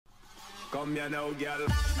Come here now, girl.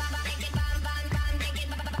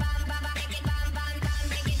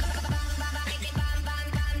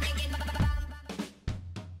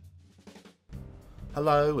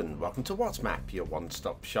 Hello and welcome to What's Map, your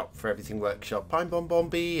one-stop shop for everything workshop. I'm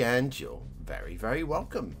BonBonB and you're very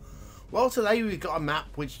welcome. Well, today we've got a map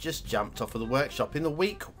which just jumped off of the workshop in the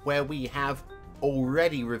week where we have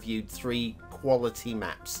already reviewed 3 quality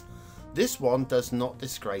maps. This one does not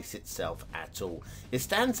disgrace itself at all. It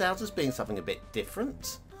stands out as being something a bit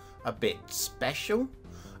different, a bit special,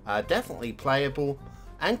 definitely playable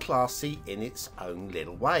and classy in its own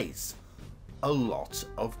little ways. A lot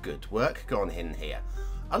of good work gone in here.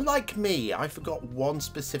 Unlike me, I forgot one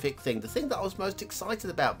specific thing. The thing that I was most excited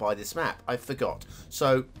about by this map, I forgot.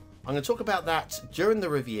 So I'm going to talk about that during the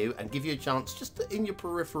review and give you a chance just in your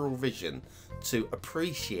peripheral vision to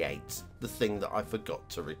appreciate the thing that I forgot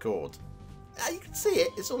to record. Now you can see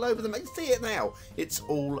it, it's all over the map. You see it now, it's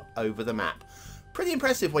all over the map. Pretty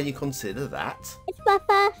impressive when you consider that. It's my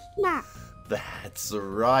first map. That's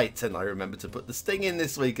right, and I remember to put the sting in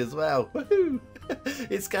this week as well. Woohoo!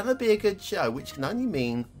 It's gonna be a good show, which can only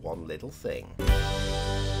mean one little thing.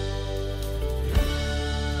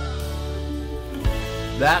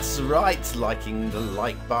 That's right, liking the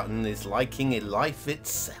like button is liking in life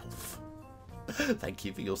itself. Thank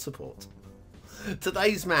you for your support.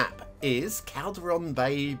 Today's map is Calderon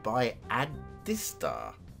Bay by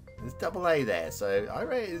ADistar. There's double A there, so I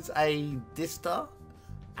read it's ADistar.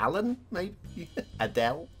 Alan, maybe?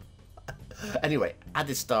 Adele? Anyway,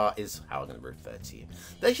 ADistar is how I'm going to refer to you.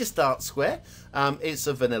 There's your start square. It's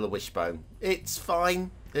a vanilla wishbone. It's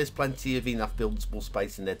fine. There's plenty of enough buildable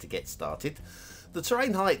space in there to get started. The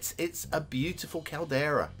terrain heights, it's a beautiful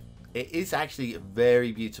caldera. It is actually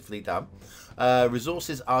very beautifully done.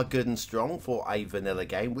 Resources are good and strong for a vanilla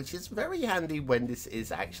game, which is very handy when this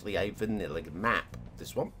is actually a vanilla map,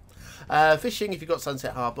 this one. Fishing, if you've got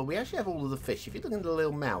Sunset Harbour, we actually have all of the fish. If you look in the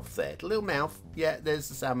little mouth there, the little mouth, yeah, there's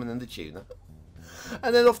the salmon and the tuna.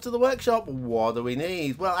 And then off to the workshop, what do we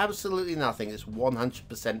need? Well, absolutely nothing. It's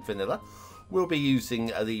 100% vanilla. We'll be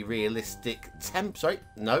using the realistic sorry,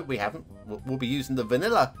 no, we haven't. We'll be using the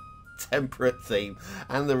vanilla temperate theme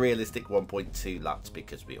and the realistic 1.2 Lux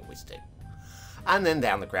because we always do. And then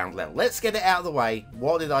down the ground level. Let's get it out of the way.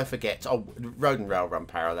 What did I forget? Oh, road and rail run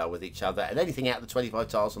parallel with each other, and anything out of the 25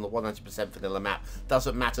 tiles on the 100% vanilla map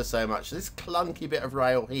doesn't matter so much. This clunky bit of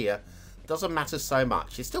rail here doesn't matter so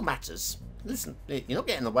much. It still matters. Listen, you're not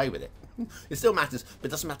getting away with it. It still matters, but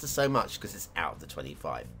it doesn't matter so much because it's out of the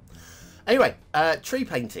 25. Anyway, tree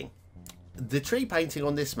painting. The tree painting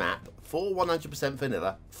on this map for 100%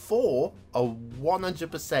 vanilla for a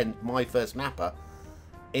 100% my first mapper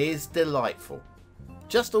is delightful.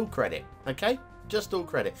 Just all credit, okay? Just all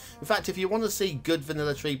credit. In fact, if you want to see good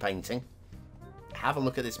vanilla tree painting, have a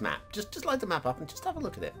look at this map. Just load the map up and just have a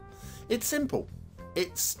look at it. It's simple.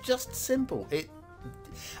 It's just simple. It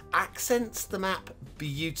accents the map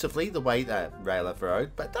beautifully, the way that rail over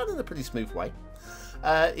road, but done in a pretty smooth way.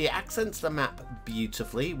 It accents the map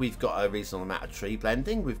beautifully. We've got a reasonable amount of tree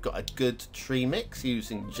blending. We've got a good tree mix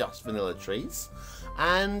using just vanilla trees.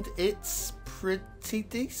 And it's pretty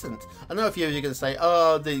decent. I know a few of you are going to say,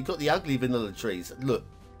 oh, you've got the ugly vanilla trees. Look,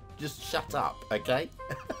 just shut up, okay?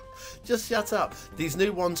 Just shut up. These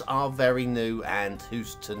new ones are very new, and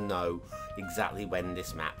who's to know exactly when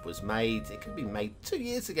this map was made. It could be made 2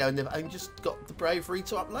 years ago and they've only just got the bravery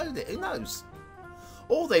to upload it. Who knows?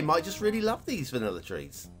 Or they might just really love these vanilla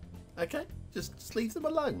trees. Okay? Just leave them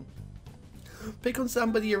alone. Pick on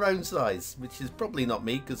somebody your own size, which is probably not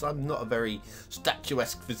me because I'm not a very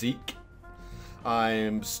statuesque physique.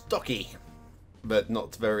 I'm stocky, but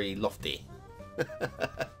not very lofty.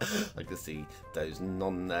 I can see those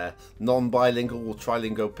non-bilingual or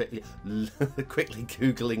trilingual quickly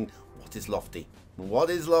googling what is lofty. What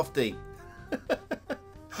is lofty?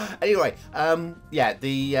 Anyway, yeah,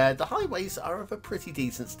 the highways are of a pretty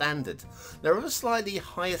decent standard. They're of a slightly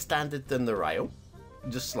higher standard than the rail,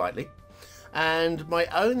 just slightly. And my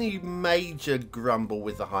only major grumble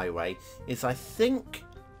with the highway is I think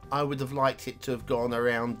I would have liked it to have gone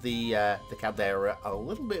around the caldera a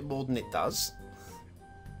little bit more than it does.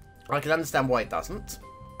 I can understand why it doesn't.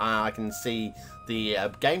 I can see the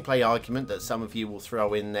gameplay argument that some of you will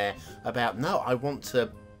throw in there about, no, I want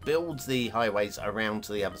to build the highways around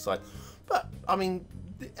to the other side. But, I mean,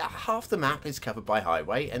 half the map is covered by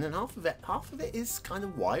highway, and then half of it is kind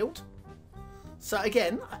of wild. So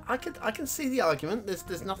again, I can see the argument.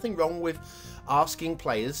 There's nothing wrong with asking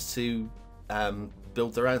players to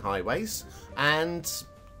build their own highways, and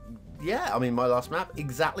yeah, I mean, my last map,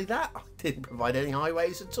 exactly that. I didn't provide any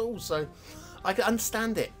highways at all, so I can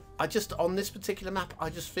understand it. I just, on this particular map,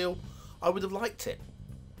 I just feel I would have liked it.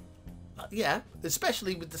 Yeah,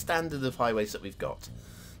 especially with the standard of highways that we've got.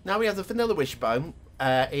 Now we have the vanilla wishbone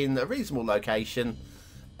in a reasonable location.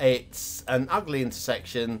 It's an ugly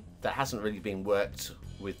intersection that hasn't really been worked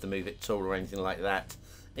with the Move It tool or anything like that.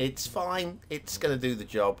 It's fine. It's going to do the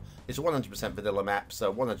job. It's a 100% vanilla map,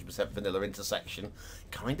 so 100% vanilla intersection.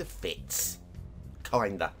 Kind of fits.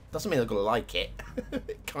 Kinda. Doesn't mean I'm going to like it.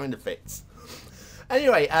 It kind of fits.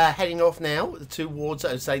 Anyway, heading off now towards,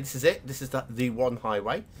 I would say this is it. This is the one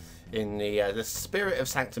highway in the Spirit of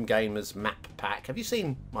Sanctum Gamers map pack. Have you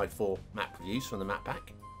seen my 4 map reviews from the map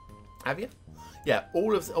pack? Have you? Yeah,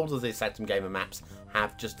 all of the Sanctum Gamer maps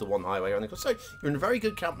have just the one highway on it. So you're in a very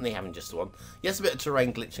good company having just the one. Yes, a bit of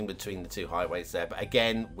terrain glitching between the 2 highways there, but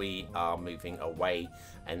again, we are moving away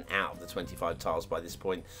and out of the 25 tiles by this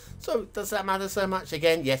point. So does that matter so much?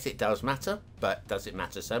 Again, yes, it does matter, but does it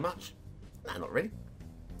matter so much? No, not really.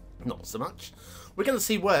 Not so much. We're going to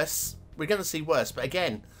see worse. We're going to see worse, but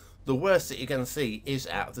again, the worst that you're going to see is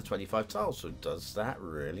out of the 25 tiles. So does that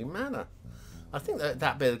really matter? I think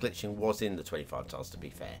that bit of glitching was in the 25 tiles, to be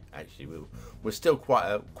fair. Actually, we're still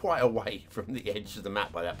quite a way from the edge of the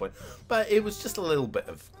map by that point. But it was just a little bit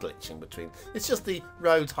of glitching between. It's just the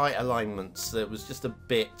road height alignments. There was just a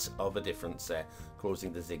bit of a difference there,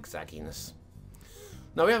 causing the zigzagginess.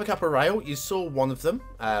 Now we have a couple of rail. You saw one of them,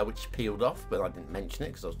 which peeled off, but I didn't mention it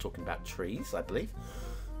because I was talking about trees, I believe.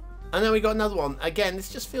 And then we got another one. Again,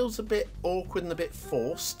 this just feels a bit awkward and a bit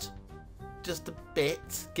forced. Just a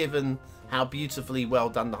bit, given how beautifully well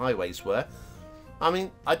done the highways were. I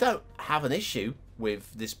mean, I don't have an issue with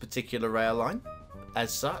this particular rail line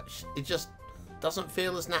as such. It just doesn't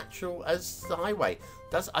feel as natural as the highway.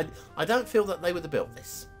 I don't feel that they would have built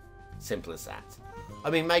this. Simple as that. I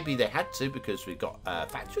mean, maybe they had to because we've got a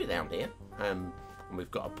factory down here. And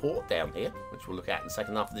we've got a port down here, which we'll look at in the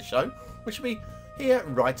second half of the show, which will be here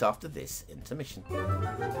right after this intermission.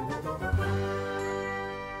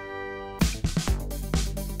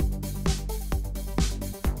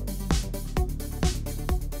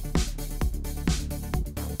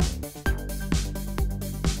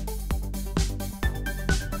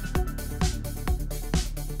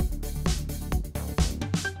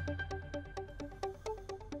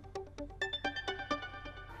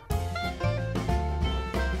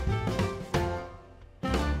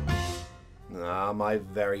 My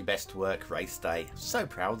very best work race day. So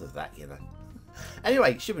proud of that, you know.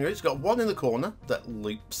 Anyway, shipping route's got one in the corner that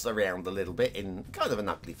loops around a little bit in kind of an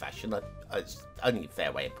ugly fashion. It's only a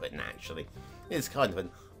fair way of putting it, actually. It's kind of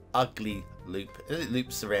an ugly loop. It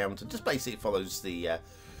loops around and just basically follows the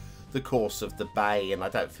course of the bay, and I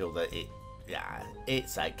don't feel that it... Yeah,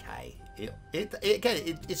 it's okay.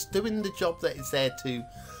 It's doing the job that it's there to.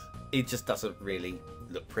 It just doesn't really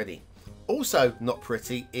look pretty. Also not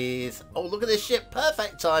pretty is, oh, look at this ship,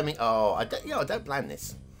 perfect timing. Oh, I don't plan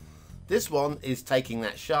this. This one is taking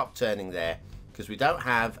that sharp turning there because we don't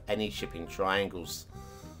have any shipping triangles.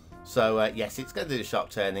 So yes, it's going to do the sharp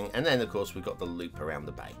turning, and then of course we've got the loop around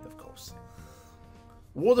the bay, of course.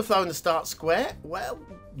 Water flow in the start square. Well,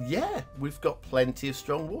 yeah, we've got plenty of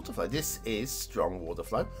strong water flow. This is strong water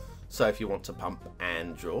flow. So if you want to pump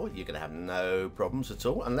and draw, you're going to have no problems at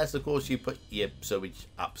all, unless of course you put your sewage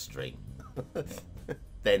upstream.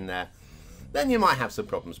 then you might have some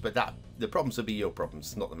problems, but the problems will be your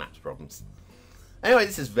problems, not the map's problems. Anyway,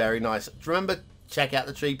 this is very nice. Remember, check out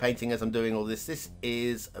the tree painting as I'm doing all this. This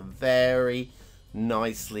is very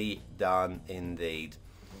nicely done indeed.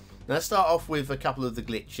 Now let's start off with a couple of the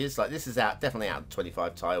glitches. Like this is definitely out of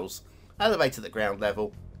 25 tiles. Elevator at the ground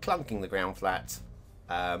level, clunking the ground flat,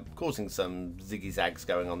 causing some ziggy zags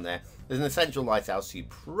going on there. There's an essential lighthouse you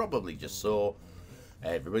probably just saw.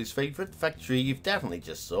 Everybody's favourite factory you've definitely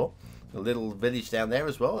just saw. A little village down there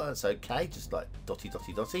as well. That's okay, just like dotty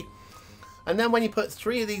dotty dotty. And then when you put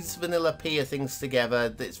 3 of these vanilla pier things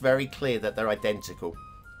together, it's very clear that they're identical.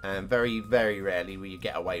 And very, very rarely will you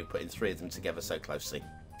get away with putting 3 of them together so closely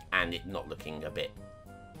and it not looking a bit,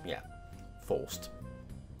 yeah, forced.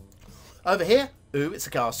 Over here, ooh, it's a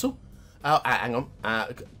castle. Oh, hang on.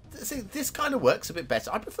 See, this kind of works a bit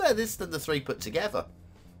better. I prefer this than the 3 put together.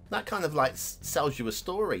 That kind of like sells you a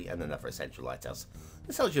story, and another essential lighthouse.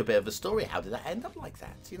 It tells you a bit of a story. How did that end up like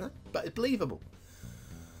that, you know? But it's believable.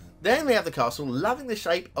 Then we have the castle. Loving the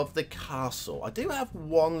shape of the castle. I do have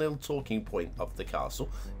one little talking point of the castle.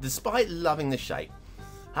 Despite loving the shape,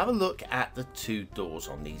 have a look at the 2 doors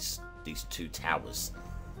on these 2 towers.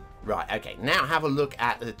 Right, okay. Now have a look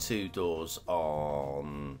at the 2 doors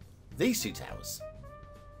on these 2 towers.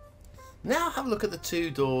 Now have a look at the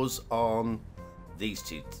 2 doors on these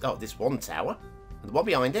 2. Oh, this one tower and the one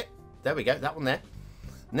behind it. There we go, that one there.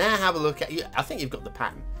 Now have a look at you. I think you've got the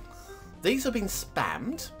pattern. These have been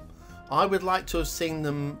spammed. I would like to have seen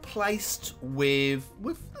them placed with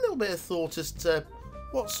a little bit of thought as to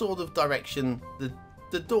what sort of direction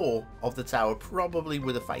the door of the tower probably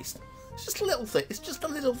would have faced. It's just a little thing. It's just a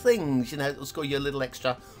little things, you know, that'll score you a little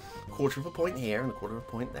extra quarter of a point here and a quarter of a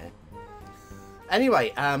point there.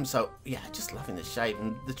 Anyway, so yeah, just loving the shape,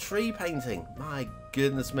 and the tree painting, my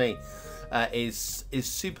goodness me, is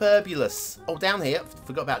superbulous. Oh, down here,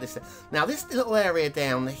 forgot about this. Now this little area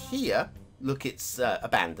down here, look, it's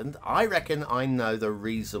abandoned. I reckon I know the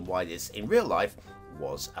reason why this in real life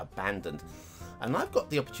was abandoned, and I've got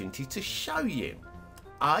the opportunity to show you.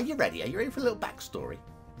 Are you ready? Are you ready for a little backstory?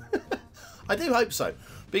 I do hope so,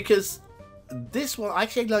 because this one, I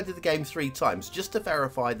actually loaded the game 3 times just to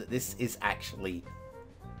verify that this is actually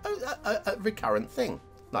a recurrent thing.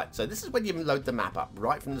 Right, so this is when you load the map up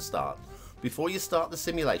right from the start. Before you start the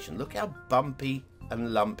simulation, look how bumpy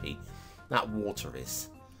and lumpy that water is.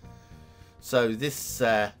 So this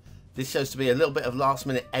shows to be a little bit of last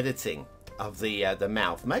minute editing of the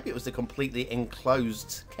mouth. Maybe it was a completely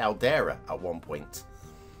enclosed caldera at one point.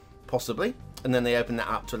 Possibly. And then they opened that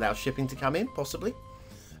up to allow shipping to come in, possibly.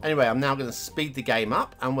 Anyway, I'm now going to speed the game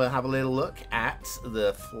up and we'll have a little look at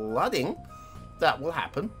the flooding that will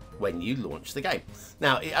happen when you launch the game.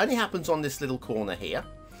 Now, it only happens on this little corner here.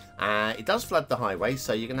 It does flood the highway,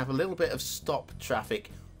 so you're going to have a little bit of stop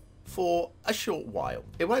traffic for a short while.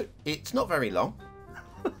 It's not very long.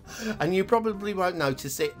 And you probably won't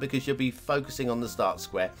notice it because you'll be focusing on the start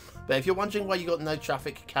square. But if you're wondering why you got no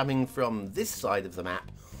traffic coming from this side of the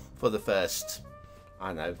map for the first,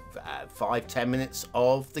 I don't know, 5-10 minutes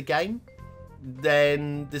of the game,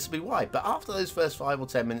 then this will be why. But after those first 5 or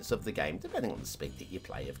 10 minutes of the game, depending on the speed that you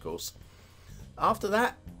play, of course, after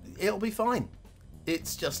that, it'll be fine.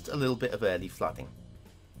 It's just a little bit of early flooding.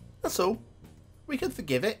 That's all. We can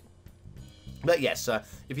forgive it. But yes,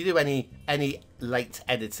 if you do any late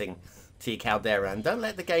editing to your caldera and don't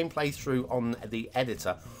let the game play through on the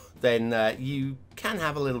editor, then you can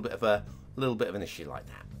have a little bit of an issue like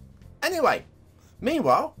that. Anyway,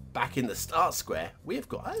 meanwhile, back in the start square, we've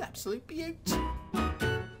got an absolute beaut.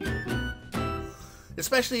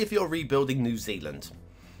 Especially if you're rebuilding New Zealand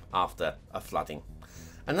after a flooding.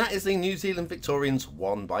 And that is the New Zealand Victorians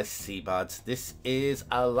 1 by cbudd. This is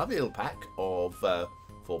a lovely little pack of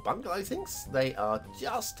 4 bungalow things. They are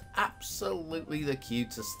just absolutely the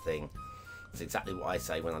cutest thing. That's exactly what I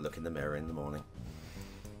say when I look in the mirror in the morning.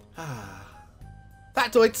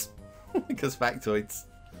 Factoids! Because factoids.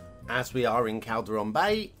 As we are in Calderon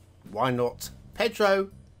Bay, why not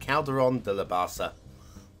Pedro Calderon de la Barca?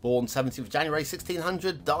 Born 17th of January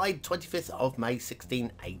 1600, died 25th of May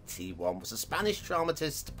 1681, was a Spanish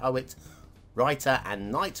dramatist, poet, writer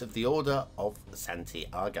and Knight of the Order of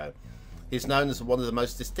Santiago. He is known as one of the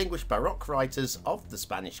most distinguished Baroque writers of the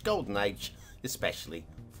Spanish Golden Age, especially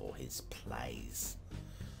for his plays.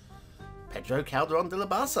 Pedro Calderon de la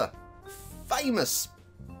Barca, famous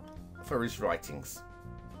for his writings,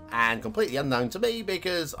 and completely unknown to me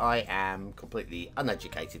because I am completely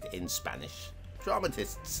uneducated in Spanish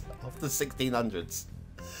dramatists of the 1600s.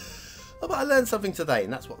 Oh, but I learned something today,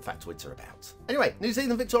 and that's what the factoids are about. Anyway, New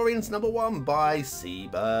Zealand Victorians #1 by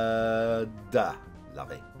cbudd.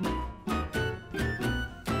 Love it.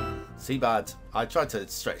 cbudd. I tried to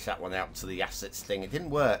stretch that one out to the assets thing. It didn't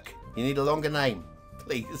work. You need a longer name,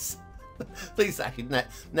 please. Please, actually,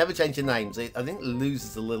 never change your names. I think it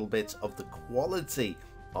loses a little bit of the quality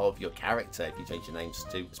of your character if you change your names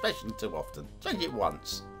too, especially too often. Change it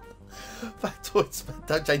once. Factoids,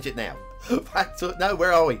 don't change it now. Factoid, no,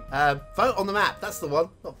 where are we? Vote on the map, that's the one.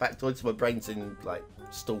 Not factoids, my brain's in like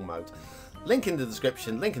stall mode. Link in the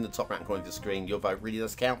description, link in the top right corner of the screen. Your vote really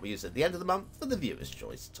does count. We use it at the end of the month for the viewer's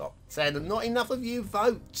choice top 10, and not enough of you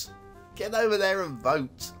vote. Get over there and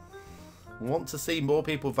vote. Want to see more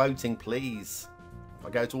people voting, please. If I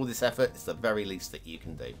go to all this effort, it's the very least that you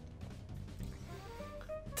can do.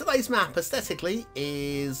 Today's map aesthetically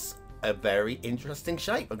is a very interesting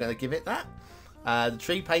shape. I'm going to give it that. The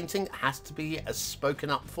tree painting has to be spoken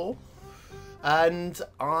up for, and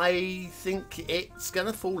I think it's going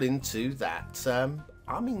to fall into that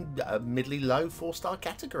I mean a middly low 4-star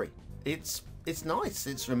category. It's nice,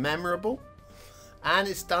 it's memorable, and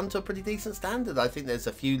it's done to a pretty decent standard. I think there's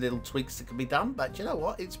a few little tweaks that can be done, but you know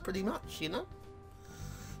what, it's pretty much, you know.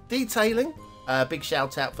 Detailing, big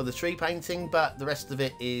shout out for the tree painting, but the rest of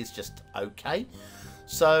it is just okay.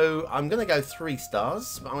 So I'm going to go 3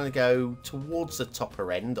 stars. I'm going to go towards the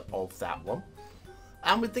topper end of that one.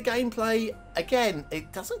 And with the gameplay, again,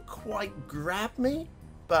 it doesn't quite grab me,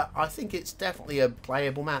 but I think it's definitely a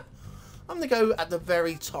playable map. I'm going to go at the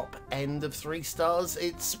very top end of 3 stars.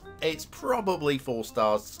 It's probably 4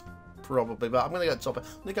 stars probably, but I'm going to go top. I'm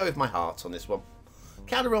going to go with my heart on this one.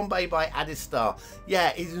 Calderon Bay by ADistar.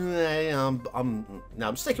 Yeah,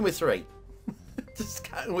 I'm sticking with 3.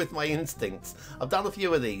 Just going with my instincts. I've done a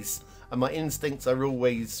few of these, and my instincts are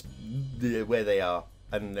always where they are.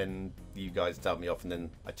 And then you guys tell me off, and then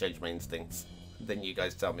I change my instincts. Then you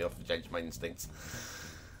guys tell me off and change my instincts.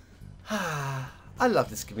 I love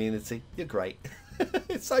this community. You're great.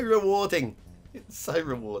 It's so rewarding. It's so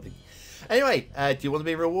rewarding. Anyway, do you want to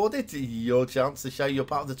be rewarded? Your chance to show you're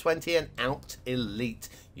part of the 20 and out elite.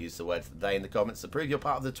 Use the word of the day in the comments to prove you're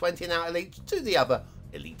part of the 20 and out elite to the other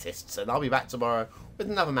elitists. And I'll be back tomorrow with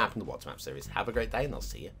another map in the What's Map series. Have a great day, and I'll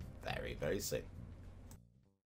see you very, very soon.